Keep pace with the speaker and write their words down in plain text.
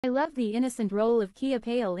I love the innocent role of Kia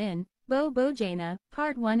Pail in Bou Bojhe,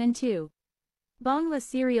 Part 1 and 2. Bangla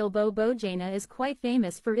serial Bou Bojhe is quite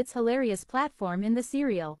famous for its hilarious platform in the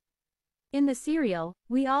serial. In the serial,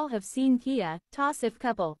 we all have seen Kia, Tausif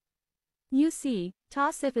couple. You see,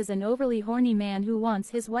 Tausif is an overly horny man who wants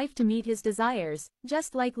his wife to meet his desires,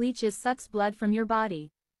 just like leeches sucks blood from your body.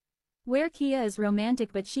 Where Kia is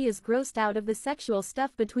romantic but she is grossed out of the sexual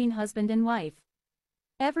stuff between husband and wife.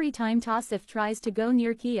 Every time Tausif tries to go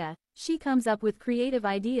near Kia, she comes up with creative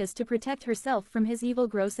ideas to protect herself from his evil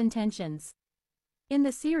gross intentions. In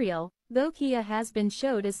the serial, though Kia has been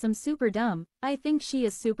showed as some super dumb, I think she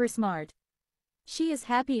is super smart. She is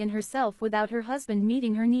happy in herself without her husband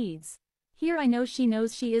meeting her needs. Here I know she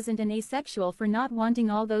knows she isn't an asexual for not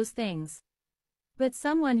wanting all those things. But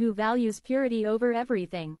someone who values purity over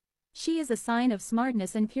everything. She is a sign of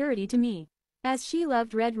smartness and purity to me. As she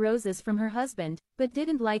loved red roses from her husband, but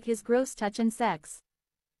didn't like his gross touch and sex.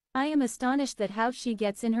 I am astonished that how she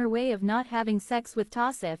gets in her way of not having sex with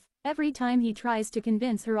Tausif, every time he tries to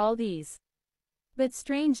convince her all these. But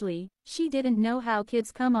strangely, she didn't know how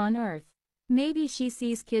kids come on earth. Maybe she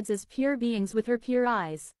sees kids as pure beings with her pure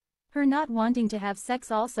eyes. Her not wanting to have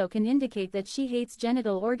sex also can indicate that she hates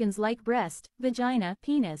genital organs like breast, vagina,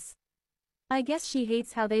 penis. I guess she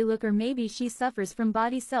hates how they look, or maybe she suffers from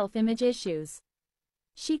body self-image issues.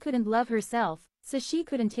 She couldn't love herself, so she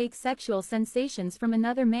couldn't take sexual sensations from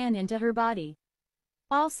another man into her body.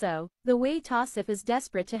 Also, the way Tausif is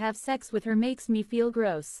desperate to have sex with her makes me feel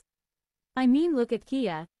gross. I mean, look at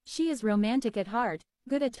Kia, she is romantic at heart,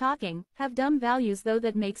 good at talking, have dumb values though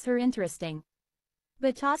that makes her interesting.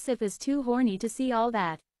 But Tausif is too horny to see all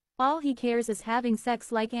that. All he cares is having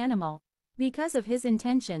sex like animal. Because of his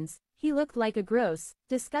intentions, he looked like a gross,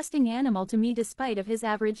 disgusting animal to me despite of his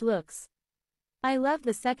average looks. I love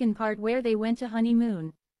the second part where they went to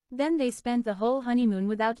honeymoon. Then they spent the whole honeymoon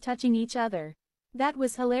without touching each other. That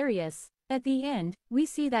was hilarious. At the end, we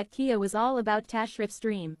see that Kia was all about Tashrif's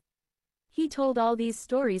dream. He told all these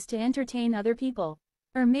stories to entertain other people.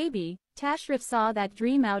 Or maybe, Tashrif saw that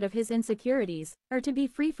dream out of his insecurities, or to be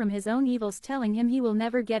free from his own evils, telling him he will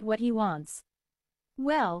never get what he wants.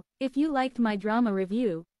 Well, if you liked my drama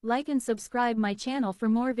review, like and subscribe my channel for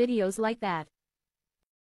more videos like that.